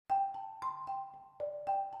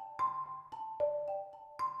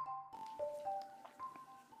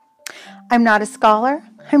I'm not a scholar.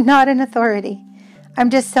 I'm not an authority. I'm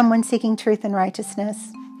just someone seeking truth and righteousness.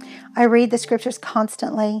 I read the scriptures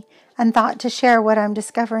constantly and thought to share what I'm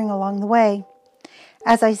discovering along the way.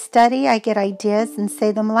 As I study, I get ideas and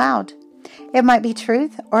say them aloud. It might be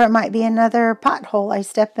truth, or it might be another pothole I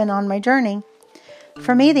step in on my journey.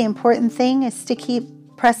 For me, the important thing is to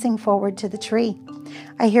keep pressing forward to the tree.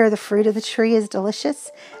 I hear the fruit of the tree is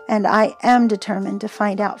delicious, and I am determined to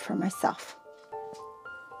find out for myself.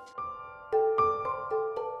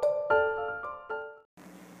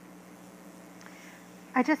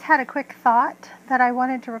 I just had a quick thought that I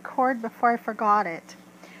wanted to record before I forgot it.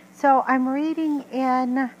 So I'm reading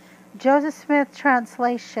in Joseph Smith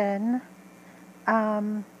translation,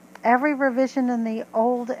 every revision in the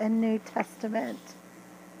Old and New Testament.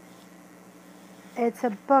 It's a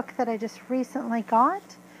book that I just recently got.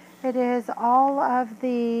 It is all of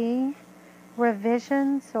the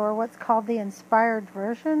revisions, or what's called the inspired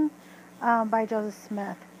version, by Joseph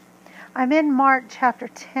Smith. I'm in Mark chapter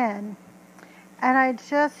 10, and I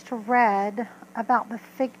just read about the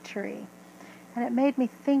fig tree, and it made me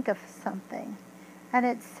think of something. And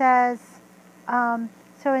it says,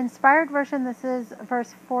 so inspired version, this is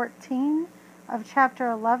verse 14 of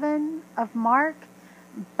chapter 11 of Mark,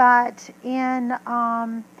 but in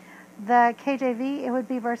the KJV, it would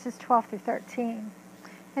be verses 12 through 13.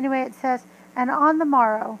 Anyway, it says, and on the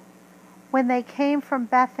morrow, when they came from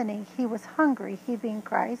Bethany, he was hungry, he being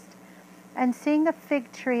Christ, and seeing a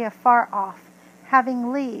fig tree afar off,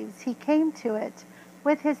 having leaves, he came to it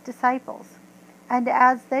with his disciples. And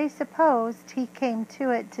as they supposed, he came to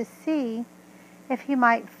it to see if he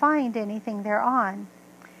might find anything thereon.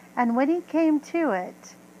 And when he came to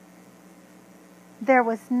it, there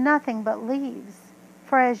was nothing but leaves,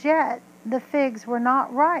 for as yet the figs were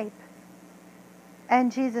not ripe.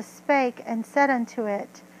 And Jesus spake and said unto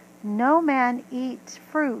it, no man eat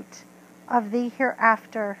fruit of thee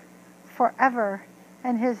hereafter forever.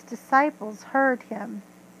 And his disciples heard him.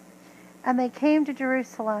 And they came to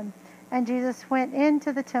Jerusalem, and Jesus went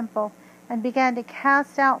into the temple, and began to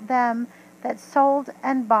cast out them that sold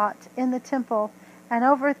and bought in the temple, and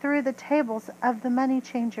overthrew the tables of the money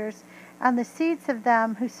changers, and the seats of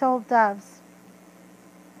them who sold doves,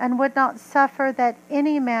 and would not suffer that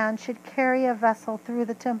any man should carry a vessel through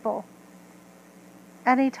the temple.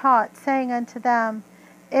 And he taught, saying unto them,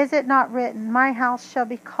 is it not written, my house shall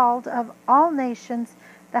be called of all nations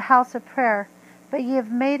the house of prayer, but ye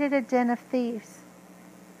have made it a den of thieves?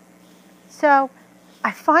 So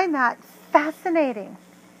I find that fascinating,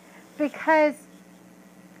 because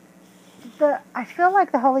I feel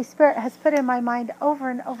like the Holy Spirit has put in my mind over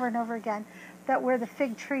and over and over again that we're the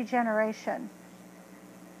fig tree generation.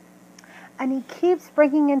 And he keeps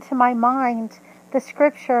bringing into my mind the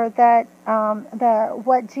scripture that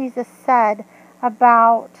what Jesus said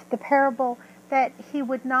about the parable, that he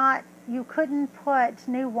would not, you couldn't put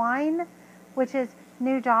new wine, which is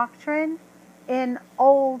new doctrine, in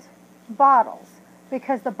old bottles,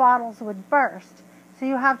 because the bottles would burst. So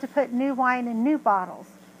you have to put new wine in new bottles.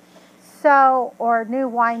 So, or new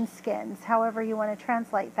wine skins, however you want to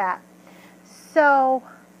translate that. So,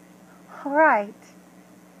 all right.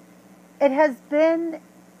 It has been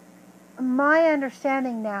my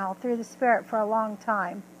understanding now through the Spirit for a long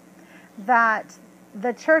time that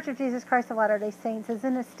the Church of Jesus Christ of Latter-day Saints is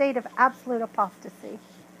in a state of absolute apostasy.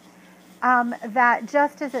 That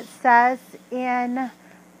just as it says in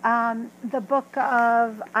the book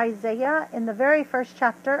of Isaiah, in the very first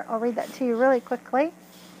chapter, I'll read that to you really quickly.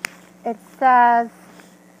 It says,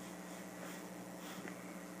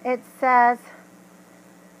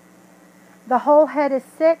 the whole head is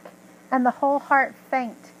sick, and the whole heart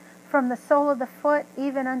faint. From the sole of the foot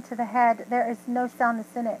even unto the head, there is no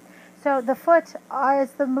soundness in it. So the foot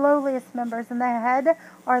is the lowliest members, and the head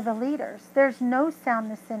are the leaders. There's no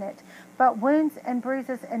soundness in it, but wounds and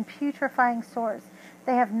bruises and putrefying sores.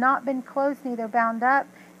 They have not been closed, neither bound up,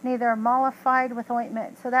 neither mollified with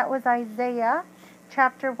ointment. So that was Isaiah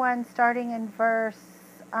chapter 1, starting in verse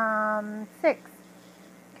 6.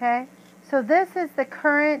 Okay? So this is the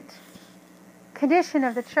current condition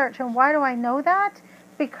of the church. And why do I know that?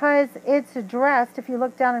 Because it's addressed, if you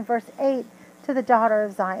look down in verse 8, to the daughter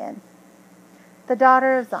of Zion. The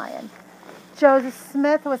daughter of Zion. Joseph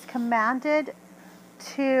Smith was commanded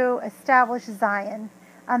to establish Zion,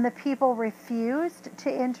 and the people refused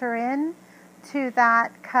to enter in to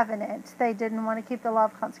that covenant. They didn't want to keep the law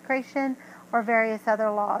of consecration or various other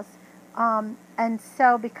laws. And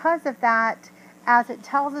so because of that, as it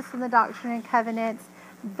tells us in the Doctrine and Covenants,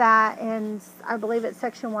 that in, I believe it's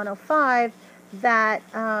section 105, that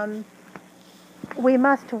we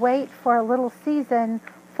must wait for a little season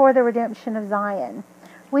for the redemption of Zion.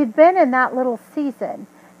 We've been in that little season,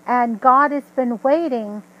 and God has been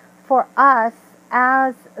waiting for us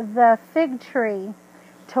as the fig tree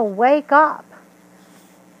to wake up,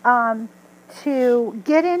 to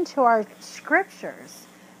get into our scriptures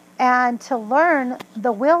and to learn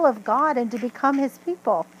the will of God and to become His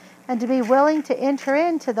people and to be willing to enter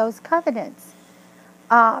into those covenants.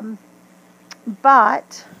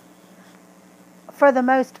 But for the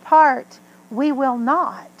most part, we will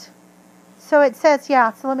not. So it says,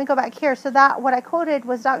 so let me go back here. So that what I quoted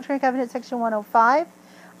was Doctrine and Covenants, section 105,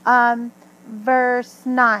 verse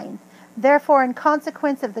 9. Therefore, in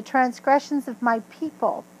consequence of the transgressions of my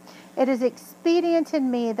people, it is expedient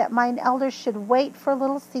in me that mine elders should wait for a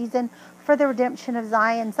little season for the redemption of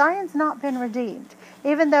Zion. Zion's not been redeemed.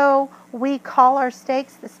 Even though we call our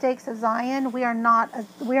stakes the stakes of Zion, we are not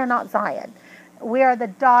Zion. We are the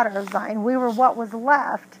daughter of Zion. We were what was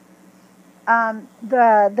left.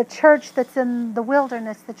 The church that's in the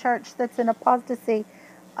wilderness, the church that's in apostasy,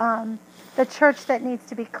 the church that needs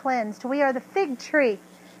to be cleansed. We are the fig tree.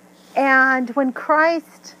 And when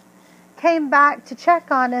Christ came back to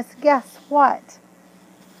check on us, guess what?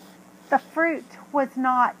 The fruit was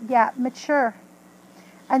not yet mature.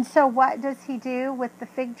 And so what does He do with the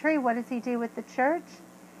fig tree? What does He do with the church?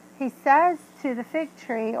 He says to the fig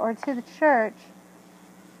tree or to the church,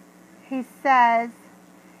 He says,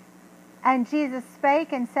 and Jesus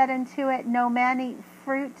spake and said unto it, no man eat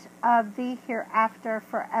fruit of thee hereafter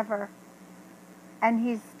forever. And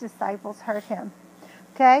His disciples heard Him.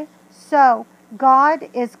 Okay? So God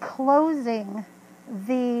is closing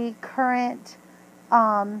the current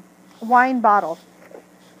wine bottle.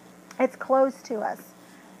 It's closed to us.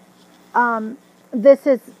 This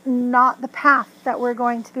is not the path that we're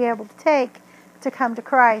going to be able to take to come to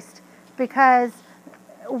Christ, because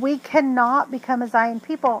we cannot become a Zion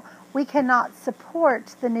people. We cannot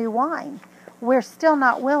support the new wine. We're still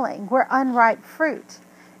not willing. We're unripe fruit,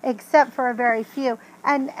 except for a very few.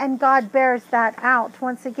 And God bears that out.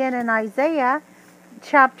 Once again in Isaiah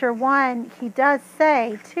chapter 1, He does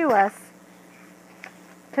say to us,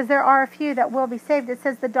 because there are a few that will be saved, it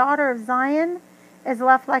says, the daughter of Zion is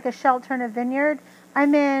left like a shelter in a vineyard.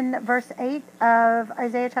 I'm in verse 8 of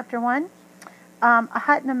Isaiah chapter 1. A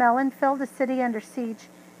hut and a melon filled a city under siege.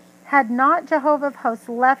 Had not Jehovah of hosts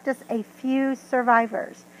left us a few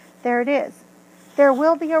survivors? There it is. There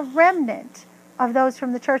will be a remnant of those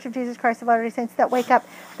from the Church of Jesus Christ of Latter-day Saints that wake up,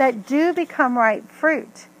 that do become ripe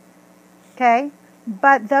fruit. Okay?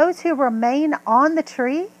 But those who remain on the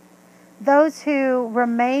tree, those who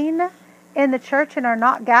remain in the church and are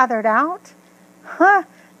not gathered out,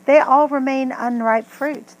 they all remain unripe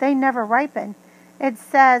fruit. They never ripen. It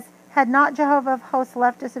says, had not Jehovah of hosts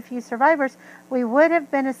left us a few survivors, we would have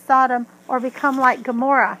been as Sodom or become like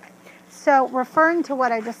Gomorrah. So, referring to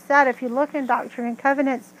what I just said, if you look in Doctrine and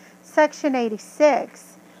Covenants, section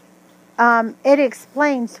 86, it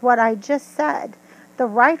explains what I just said. The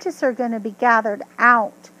righteous are going to be gathered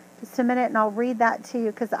out. Just a minute, and I'll read that to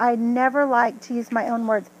you, because I never like to use my own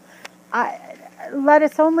words. Let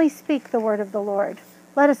us only speak the word of the Lord.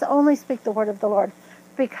 Let us only speak the word of the Lord.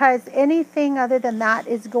 Because anything other than that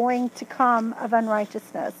is going to come of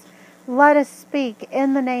unrighteousness. Let us speak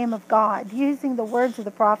in the name of God, using the words of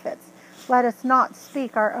the prophets. Let us not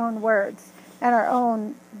speak our own words, and our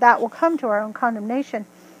own, that will come to our own condemnation.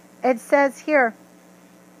 It says here,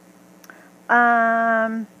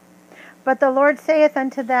 but the Lord saith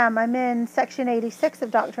unto them, I'm in section 86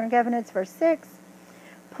 of Doctrine and Covenants, verse 6,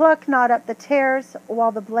 pluck not up the tares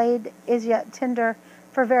while the blade is yet tender,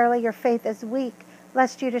 for verily your faith is weak,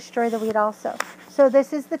 lest you destroy the wheat also. So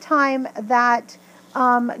this is the time that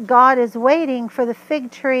God is waiting for the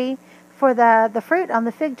fig tree, for the fruit on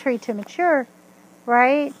the fig tree to mature,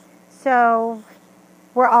 right? So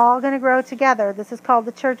we're all going to grow together. This is called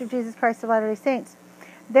the Church of Jesus Christ of Latter-day Saints.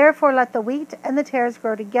 Therefore let the wheat and the tares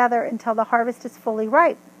grow together until the harvest is fully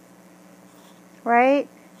ripe, right?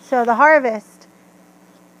 So the harvest,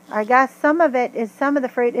 I guess some of the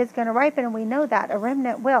fruit is going to ripen, and we know that. A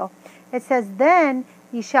remnant will. It says, then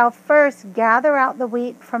ye shall first gather out the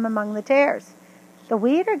wheat from among the tares. The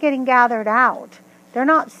wheat are getting gathered out. They're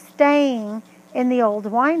not staying in the old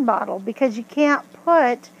wine bottle, because you can't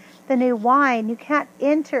put the new wine, you can't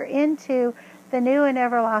enter into the new and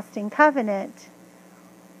everlasting covenant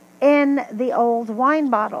in the old wine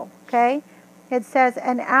bottle. Okay? It says,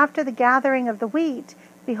 and after the gathering of the wheat,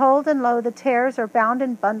 behold, and lo, the tares are bound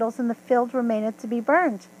in bundles, and the field remaineth to be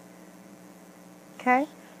burned. Okay?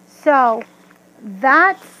 So,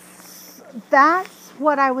 that's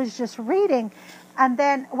what I was just reading. And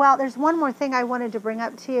then, well, there's one more thing I wanted to bring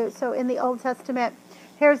up to you. So, in the Old Testament,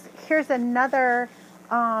 here's another,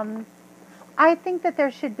 I I think that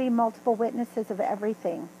there should be multiple witnesses of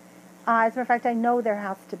everything. As a matter of fact, I know there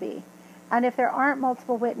has to be. And if there aren't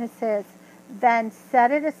multiple witnesses, then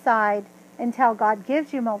set it aside until God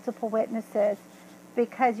gives you multiple witnesses,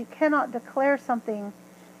 because you cannot declare something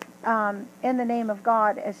in the name of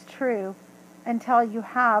God as true until you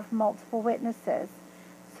have multiple witnesses.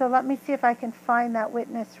 So let me see if I can find that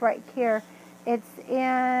witness right here. It's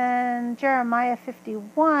in Jeremiah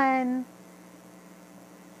 51.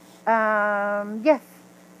 Yes,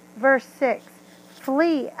 verse 6.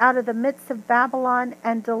 Flee out of the midst of Babylon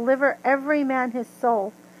and deliver every man his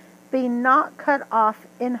soul. Be not cut off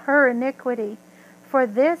in her iniquity. For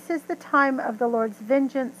this is the time of the Lord's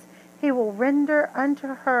vengeance. He will render unto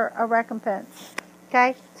her a recompense.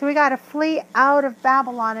 Okay? So we got to flee out of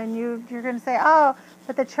Babylon. And you're going to say, oh,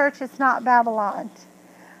 but the church is not Babylon.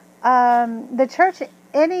 The church,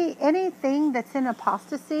 anything that's in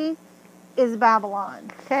apostasy is Babylon.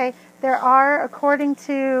 Okay? There are, according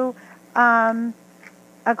to 1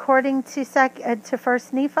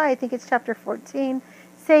 Nephi, I think it's chapter 14,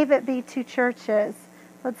 save it be 2 churches.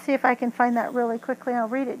 Let's see if I can find that really quickly. I'll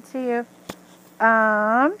read it to you.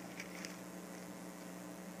 Lamb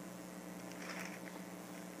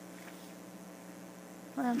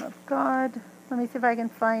of God. Let me see if I can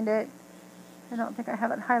find it. I don't think I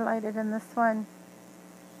have it highlighted in this one.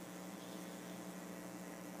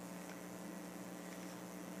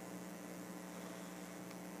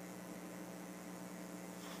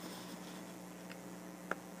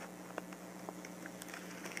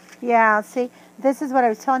 Yeah, see, this is what I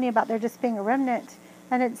was telling you about there just being a remnant.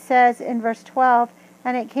 And it says in verse 12,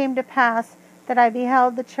 and it came to pass that I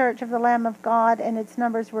beheld the church of the Lamb of God, and its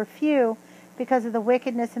numbers were few, because of the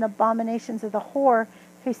wickedness and abominations of the whore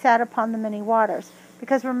who sat upon the many waters.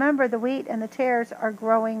 Because remember, the wheat and the tares are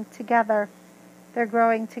growing together. They're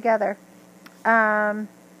growing together. I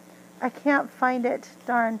can't find it.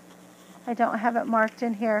 Darn, I don't have it marked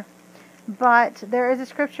in here. But there is a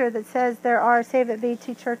scripture that says there are, save it be,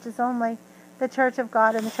 2 churches only, the church of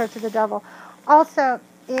God and the church of the devil. Also,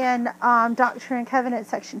 in Doctrine and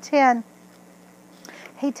Covenants, section 10,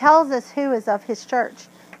 he tells us who is of his church.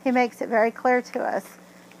 He makes it very clear to us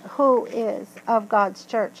who is of God's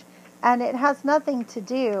church. And it has nothing to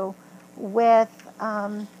do with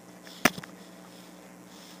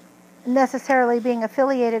necessarily being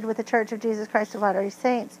affiliated with the Church of Jesus Christ of Latter-day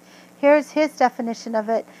Saints. Here's his definition of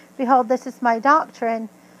it. Behold, this is my doctrine.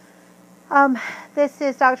 This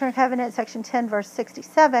is Doctrine and Covenants, section 10, verse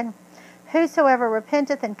 67. Whosoever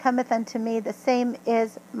repenteth and cometh unto me, the same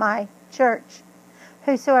is my church.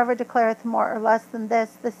 Whosoever declareth more or less than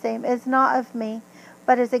this, the same is not of me,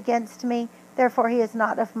 but is against me. Therefore he is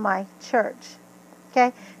not of my church.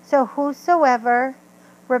 Okay? So whosoever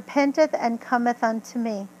repenteth and cometh unto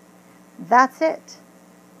me. That's it.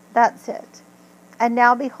 That's it. And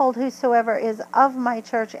now behold, whosoever is of my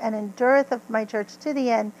church and endureth of my church to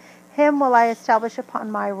the end, him will I establish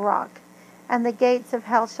upon my rock. And the gates of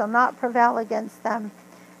hell shall not prevail against them.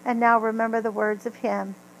 And now remember the words of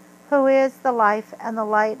him who is the life and the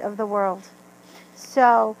light of the world.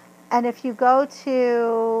 So, and if you go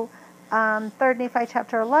to 3 Nephi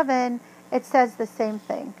chapter 11, it says the same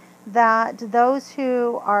thing. That those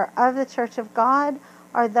who are of the church of God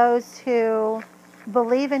are those who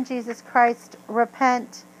believe in Jesus Christ,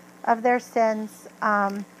 repent of their sins,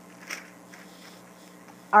 are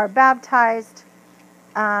baptized.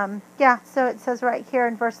 So it says right here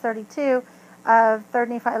in verse 32 of 3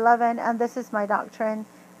 Nephi 11, and this is my doctrine,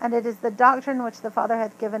 and it is the doctrine which the Father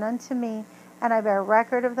hath given unto me, and I bear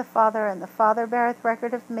record of the Father, and the Father beareth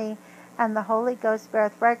record of me, and the Holy Ghost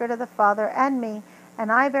beareth record of the Father and me,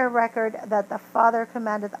 and I bear record that the Father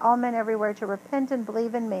commandeth all men everywhere to repent and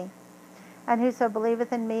believe in me. And whoso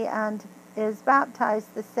believeth in me and is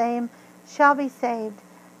baptized, the same shall be saved,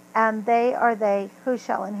 and they are they who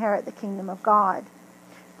shall inherit the kingdom of God.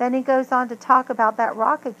 Then he goes on to talk about that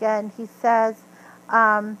rock again. He says,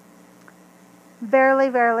 Verily,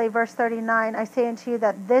 verily, verse 39, I say unto you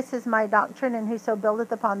that this is my doctrine, and whoso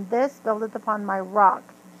buildeth upon this, buildeth upon my rock.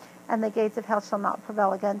 And the gates of hell shall not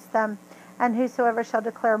prevail against them. And whosoever shall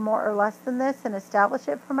declare more or less than this, and establish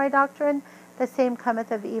it for my doctrine, the same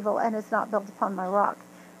cometh of evil, and is not built upon my rock,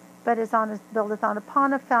 but buildeth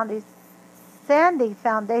upon a sandy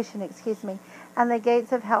foundation, and the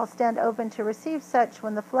gates of hell stand open to receive such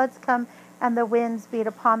when the floods come and the winds beat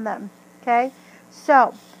upon them. Okay?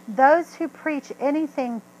 So, those who preach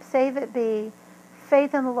anything, save it be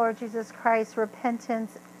faith in the Lord Jesus Christ,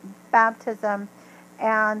 repentance, baptism,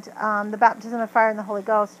 and the baptism of fire and the Holy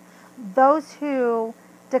Ghost, those who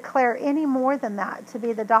declare any more than that to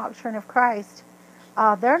be the doctrine of Christ,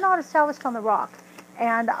 they're not established on the rock.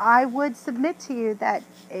 And I would submit to you that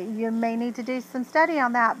you may need to do some study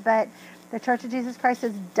on that, but the Church of Jesus Christ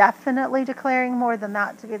is definitely declaring more than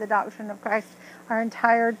that to be the doctrine of Christ. Our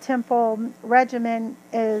entire temple regimen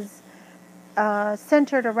is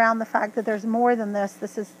centered around the fact that there's more than this.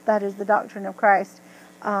 That is the doctrine of Christ.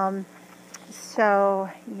 So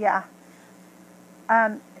yeah,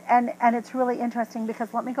 and it's really interesting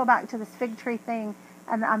because let me go back to this fig tree thing,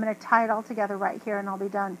 and I'm going to tie it all together right here, and I'll be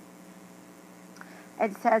done.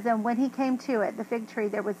 It says, and when he came to it, the fig tree,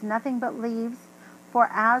 there was nothing but leaves, for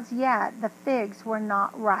as yet the figs were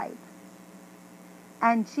not ripe.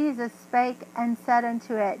 And Jesus spake and said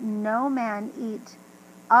unto it, no man eat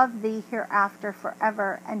of thee hereafter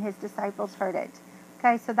forever. And his disciples heard it.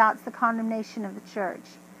 Okay, so that's the condemnation of the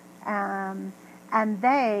church. And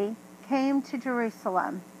they came to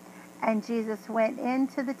Jerusalem, and Jesus went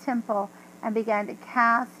into the temple and began to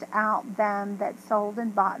cast out them that sold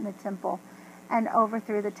and bought in the temple, and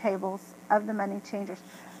overthrew the tables of the money changers.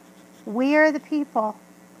 We are the people.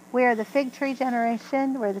 We are the fig tree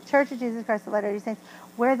generation. We're the Church of Jesus Christ of Latter-day Saints.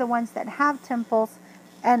 We're the ones that have temples.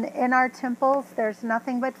 And in our temples, there's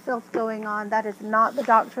nothing but filth going on. That is not the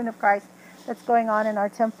doctrine of Christ that's going on in our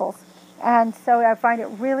temples. And so I find it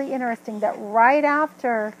really interesting that right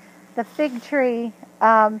after the fig tree,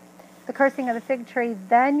 the cursing of the fig tree,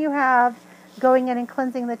 then you have going in and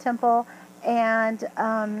cleansing the temple, and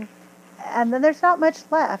then there's not much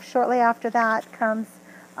left. Shortly after that comes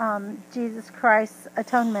Jesus Christ's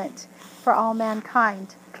atonement for all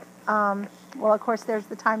mankind. Well, of course, there's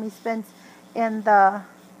the time he spends in the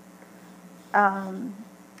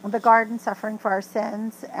garden suffering for our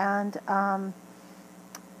sins, and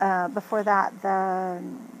before that, the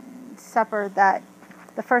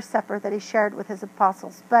first supper that he shared with his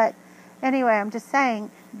apostles. But anyway, I'm just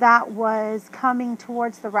saying that was coming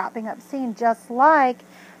towards the wrapping up scene, just like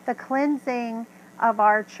the cleansing of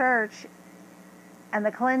our church and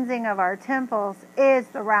the cleansing of our temples is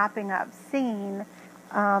the wrapping up scene.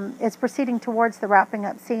 It's proceeding towards the wrapping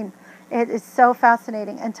up scene. It is so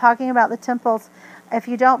fascinating. And talking about the temples, if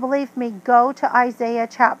you don't believe me, go to Isaiah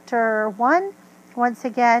chapter 1. Once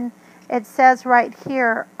again, it says right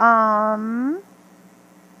here,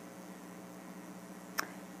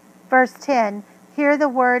 verse 10, hear the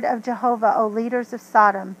word of Jehovah, O leaders of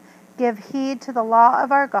Sodom. Give heed to the law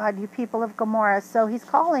of our God, you people of Gomorrah. So he's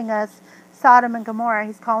calling us Sodom and Gomorrah.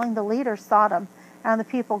 He's calling the leaders Sodom and the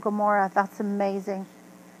people Gomorrah. That's amazing.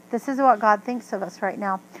 This is what God thinks of us right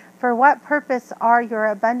now. For what purpose are your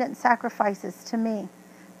abundant sacrifices to me?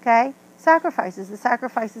 Okay? Sacrifices, the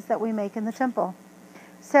sacrifices that we make in the temple.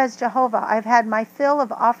 Says Jehovah, I've had my fill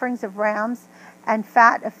of offerings of rams and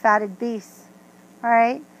fat of fatted beasts. All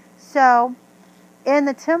right? So, in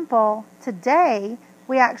the temple today,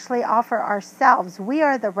 we actually offer ourselves. We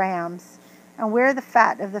are the rams, and we're the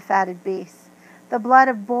fat of the fatted beasts. The blood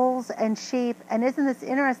of bulls and sheep, and isn't this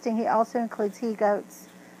interesting? He also includes he-goats.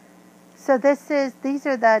 So these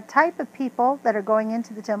are the type of people that are going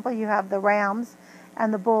into the temple. You have the rams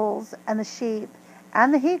and the bulls and the sheep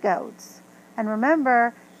and the he-goats. And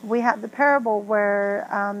remember, we have the parable where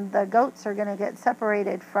the goats are going to get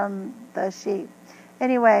separated from the sheep.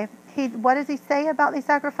 Anyway, what does he say about these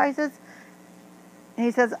sacrifices?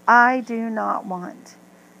 He says, I do not want.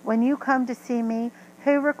 When you come to see me,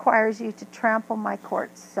 who requires you to trample my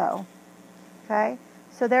courts so? Okay?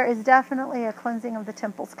 So there is definitely a cleansing of the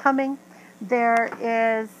temples coming. There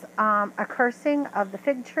is a cursing of the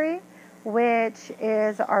fig tree, which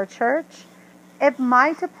is our church. It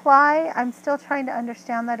might apply, I'm still trying to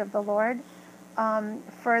understand that of the Lord,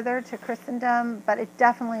 further to Christendom, but it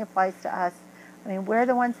definitely applies to us. I mean, we're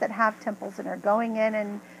the ones that have temples and are going in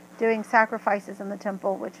and doing sacrifices in the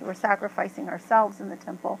temple, which we're sacrificing ourselves in the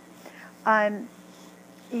temple.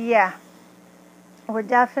 Yeah, we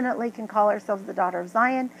definitely can call ourselves the daughter of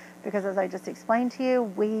Zion, because as I just explained to you,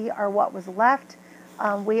 we are what was left.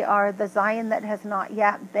 We are the Zion that has not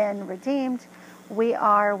yet been redeemed. We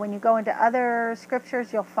are, when you go into other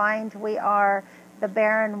scriptures, you'll find we are the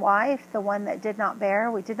barren wife, the one that did not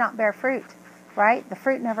bear. We did not bear fruit, right? The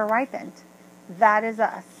fruit never ripened. That is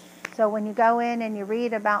us. So when you go in and you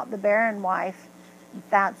read about the barren wife,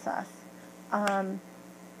 that's us.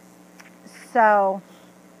 So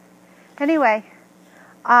anyway,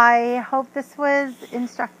 I hope this was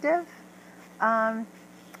instructive.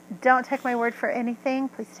 Don't take my word for anything.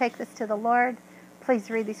 Please take this to the Lord. Please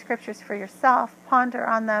read these scriptures for yourself. Ponder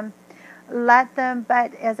on them. Let them,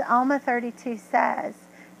 but as Alma 32 says,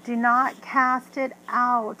 do not cast it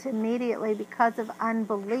out immediately because of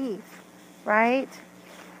unbelief, right?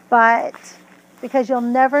 But because you'll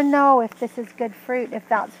never know if this is good fruit if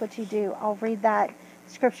that's what you do. I'll read that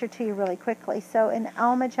scripture to you really quickly. So in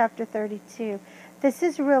Alma chapter 32, this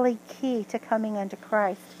is really key to coming unto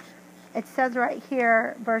Christ. It says right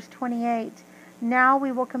here, verse 28, now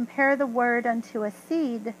we will compare the word unto a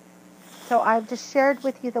seed. So I've just shared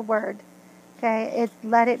with you the word. Okay,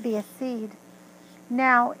 let it be a seed.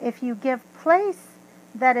 Now, if you give place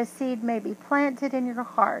that a seed may be planted in your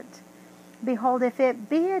heart, behold, if it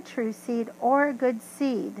be a true seed or a good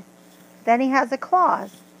seed, then he has a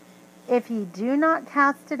clause. If ye do not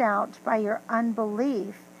cast it out by your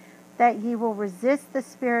unbelief, that ye will resist the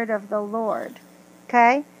Spirit of the Lord.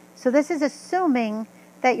 Okay? So this is assuming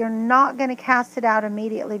that you're not going to cast it out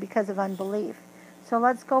immediately because of unbelief. So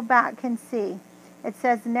let's go back and see. It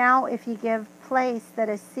says, now if ye give place that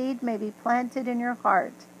a seed may be planted in your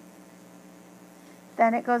heart.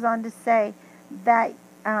 Then it goes on to say that,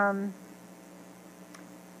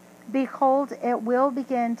 behold, it will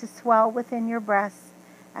begin to swell within your breasts.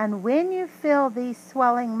 And when you feel these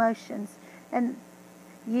swelling motions, and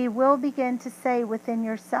ye will begin to say within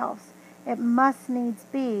yourselves, it must needs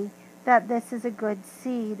be that this is a good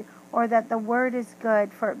seed, or that the word is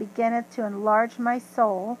good, for it beginneth to enlarge my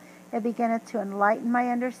soul, it beginneth to enlighten my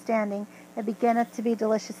understanding, it beginneth to be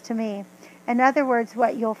delicious to me. In other words,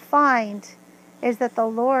 what you'll find is that the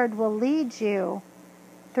Lord will lead you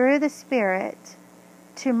through the Spirit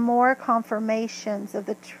to more confirmations of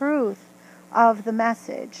the truth of the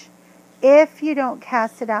message, if you don't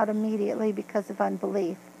cast it out immediately because of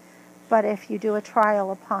unbelief, but if you do a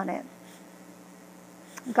trial upon it.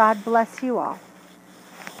 God bless you all.